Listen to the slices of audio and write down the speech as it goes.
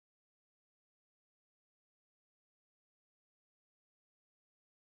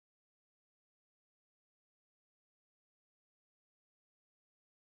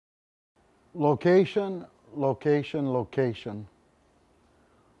Location, location, location.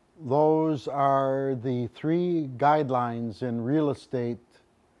 Those are the three guidelines in real estate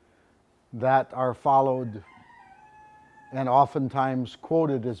that are followed and oftentimes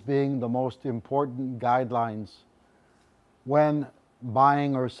quoted as being the most important guidelines when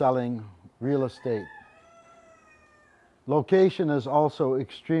buying or selling real estate. Location is also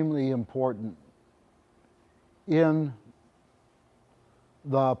extremely important in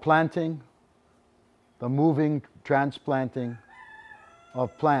the planting, the moving, transplanting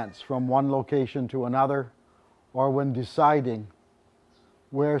of plants from one location to another, or when deciding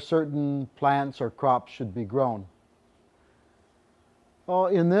where certain plants or crops should be grown. Well,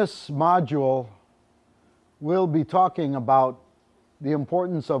 in this module, we'll be talking about the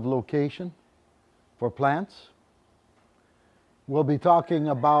importance of location for plants. We'll be talking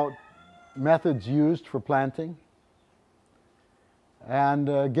about methods used for planting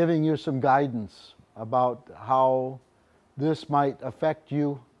and giving you some guidance about how this might affect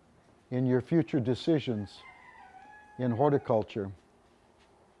you in your future decisions in horticulture.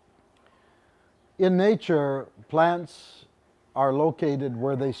 In nature, plants are located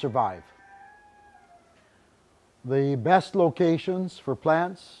where they survive. The best locations for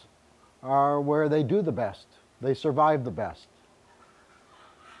plants are where they do the best, they survive the best.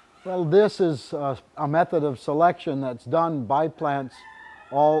 Well, this is a method of selection that's done by plants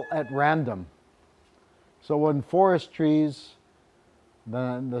all at random. So in forest trees,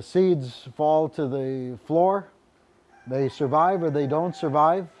 the seeds fall to the floor. They survive or they don't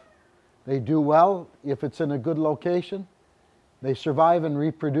survive. They do well if it's in a good location. They survive and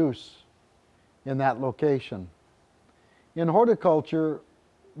reproduce in that location. In horticulture,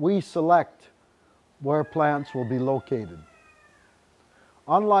 we select where plants will be located.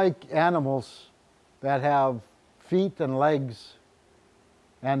 Unlike animals that have feet and legs,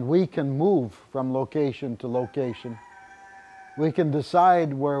 and we can move from location to location, we can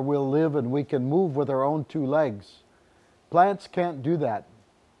decide where we'll live and we can move with our own two legs. Plants can't do that.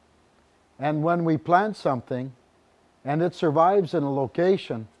 And when we plant something and it survives in a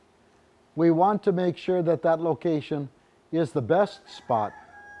location, we want to make sure that that location is the best spot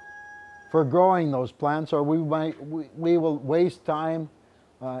for growing those plants, or we will waste time,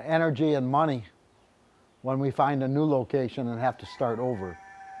 energy and money when we find a new location and have to start over.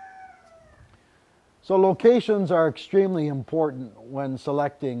 So locations are extremely important when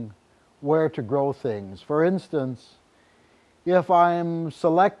selecting where to grow things. For instance, if I'm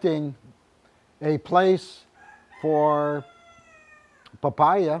selecting a place for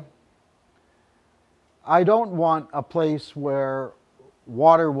papaya, I don't want a place where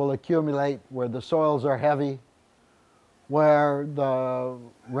water will accumulate, where the soils are heavy, where the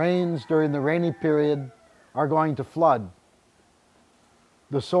rains during the rainy period are going to flood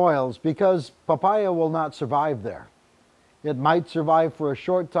the soils, because papaya will not survive there. It might survive for a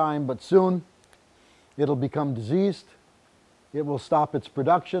short time, but soon it'll become diseased, it will stop its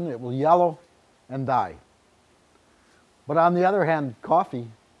production, it will yellow and die. But on the other hand, coffee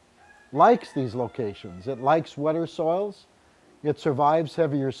likes these locations. It likes wetter soils, it survives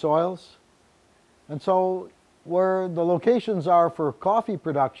heavier soils, and so where the locations are for coffee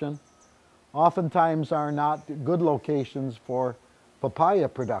production oftentimes are not good locations for papaya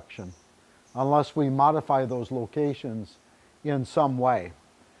production unless we modify those locations in some way.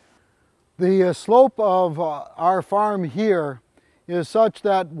 The slope of our farm here is such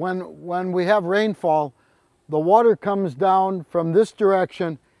that when we have rainfall, the water comes down from this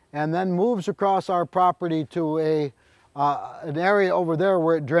direction and then moves across our property to an area over there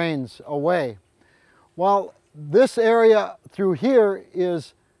where it drains away. Well, this area through here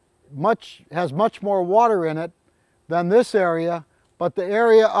has much more water in it than this area, but the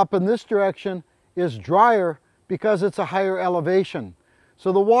area up in this direction is drier because it's a higher elevation.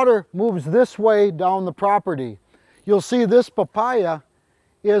 So the water moves this way down the property. You'll see this papaya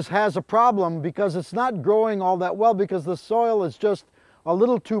has a problem because it's not growing all that well because the soil is just a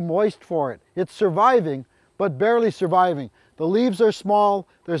little too moist for it. It's surviving, but barely surviving. The leaves are small,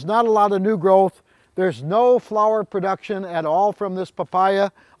 there's not a lot of new growth, there's no flower production at all from this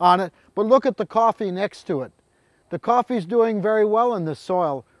papaya on it, but look at the coffee next to it. The coffee's doing very well in this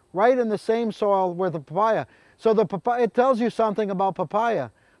soil, right in the same soil where the papaya. So the papaya, it tells you something about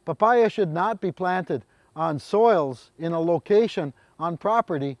papaya. Papaya should not be planted on soils in a location on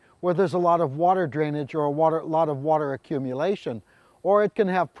property where there's a lot of water drainage or a lot of water accumulation, or it can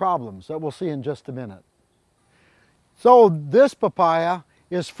have problems that we'll see in just a minute. So this papaya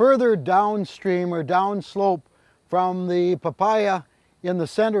is further downstream or downslope from the papaya in the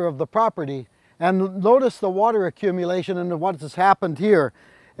center of the property. And notice the water accumulation and what has happened here.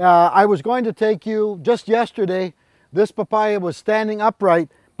 I was going to take you, just yesterday, this papaya was standing upright,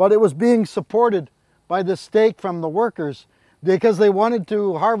 but it was being supported by the stake from the workers because they wanted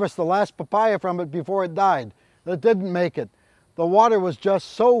to harvest the last papaya from it before it died. It didn't make it. The water was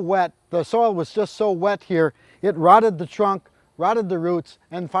just so wet, the soil was just so wet here, it rotted the trunk, rotted the roots,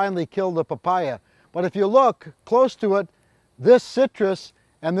 and finally killed the papaya. But if you look close to it, this citrus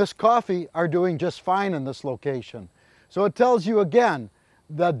and this coffee are doing just fine in this location. So it tells you again,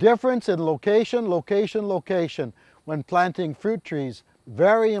 the difference in location, location, location when planting fruit trees,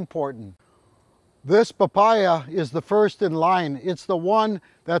 very important. This papaya is the first in line. It's the one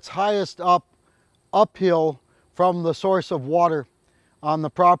that's highest uphill from the source of water on the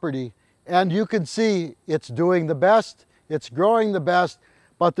property. And you can see it's doing the best, it's growing the best,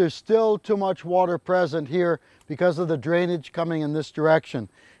 but there's still too much water present here because of the drainage coming in this direction.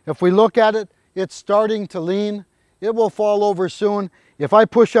 If we look at it, it's starting to lean. It will fall over soon. If I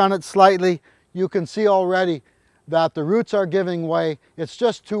push on it slightly, you can see already that the roots are giving way. It's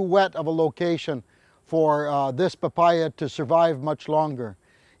just too wet of a location for this papaya to survive much longer.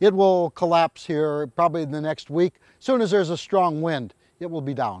 It will collapse here probably in the next week. As soon as there's a strong wind, it will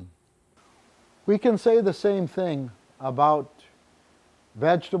be down. We can say the same thing about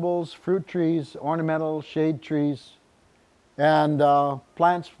vegetables, fruit trees, ornamental shade trees, and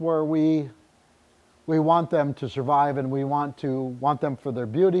plants where we want them to survive and we want them for their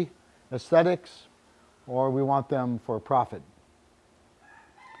beauty, aesthetics, or we want them for profit.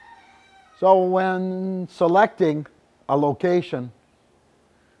 So when selecting a location,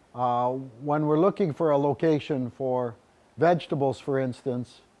 when we're looking for a location for vegetables, for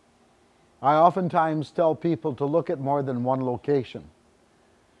instance, I oftentimes tell people to look at more than one location,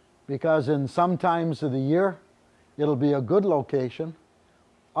 because in some times of the year it'll be a good location,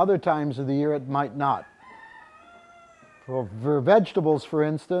 other times of the year it might not. For vegetables, for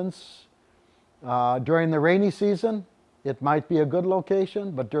instance, during the rainy season it might be a good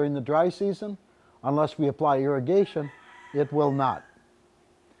location, but during the dry season, unless we apply irrigation, it will not.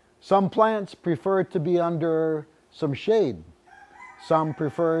 Some plants prefer to be under some shade. Some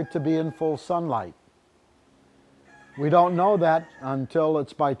prefer to be in full sunlight. We don't know that until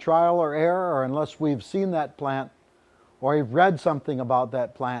it's by trial or error, or unless we've seen that plant or we've read something about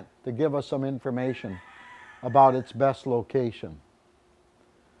that plant to give us some information about its best location.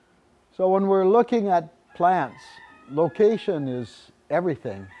 So when we're looking at plants, location is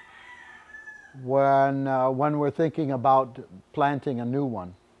everything when we're thinking about planting a new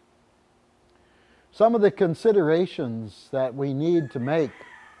one. Some of the considerations that we need to make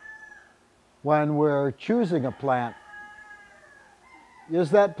when we're choosing a plant: is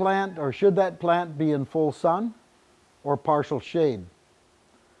that plant, or should that plant be in full sun or partial shade?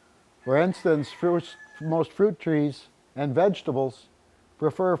 For instance, most fruit trees and vegetables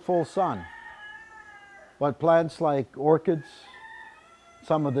prefer full sun, but plants like orchids,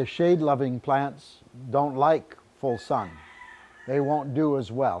 some of the shade-loving plants, don't like full sun. They won't do as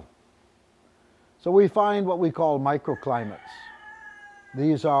well. So we find what we call microclimates.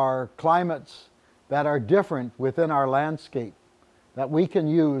 These are climates that are different within our landscape that we can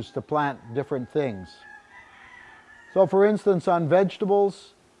use to plant different things. So for instance, on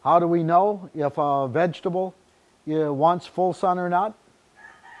vegetables, how do we know if a vegetable wants full sun or not?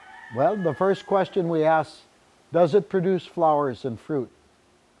 Well, the first question we ask, does it produce flowers and fruit?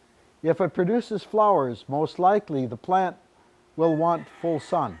 If it produces flowers, most likely the plant will want full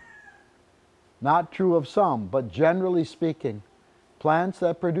sun. Not true of some, but generally speaking, plants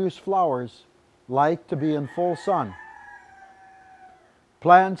that produce flowers like to be in full sun.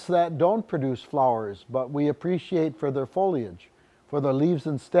 Plants that don't produce flowers, but we appreciate for their foliage, for their leaves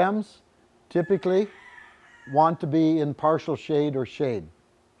and stems, typically want to be in partial shade or shade.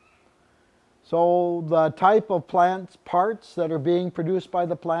 So the type of plant parts that are being produced by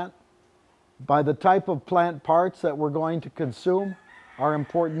the plant, by the type of plant parts that we're going to consume, are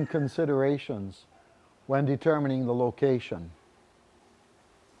important considerations when determining the location.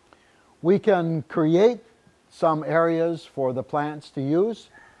 We can create some areas for the plants to use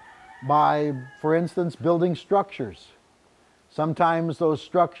by, for instance, building structures. Sometimes those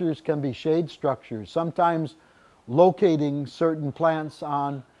structures can be shade structures. Sometimes locating certain plants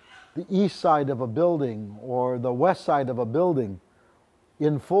on the east side of a building or the west side of a building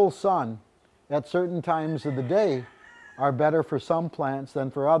in full sun at certain times of the day are better for some plants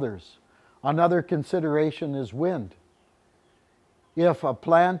than for others. Another consideration is wind. If a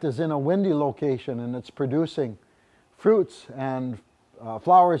plant is in a windy location and it's producing fruits and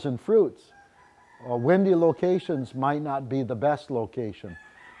flowers and fruits, windy locations might not be the best location.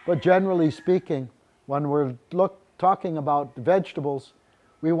 But generally speaking, when we're talking about vegetables,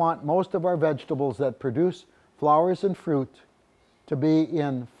 We want most of our vegetables that produce flowers and fruit to be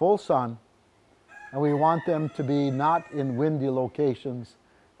in full sun, and we want them to be not in windy locations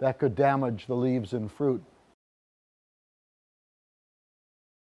that could damage the leaves and fruit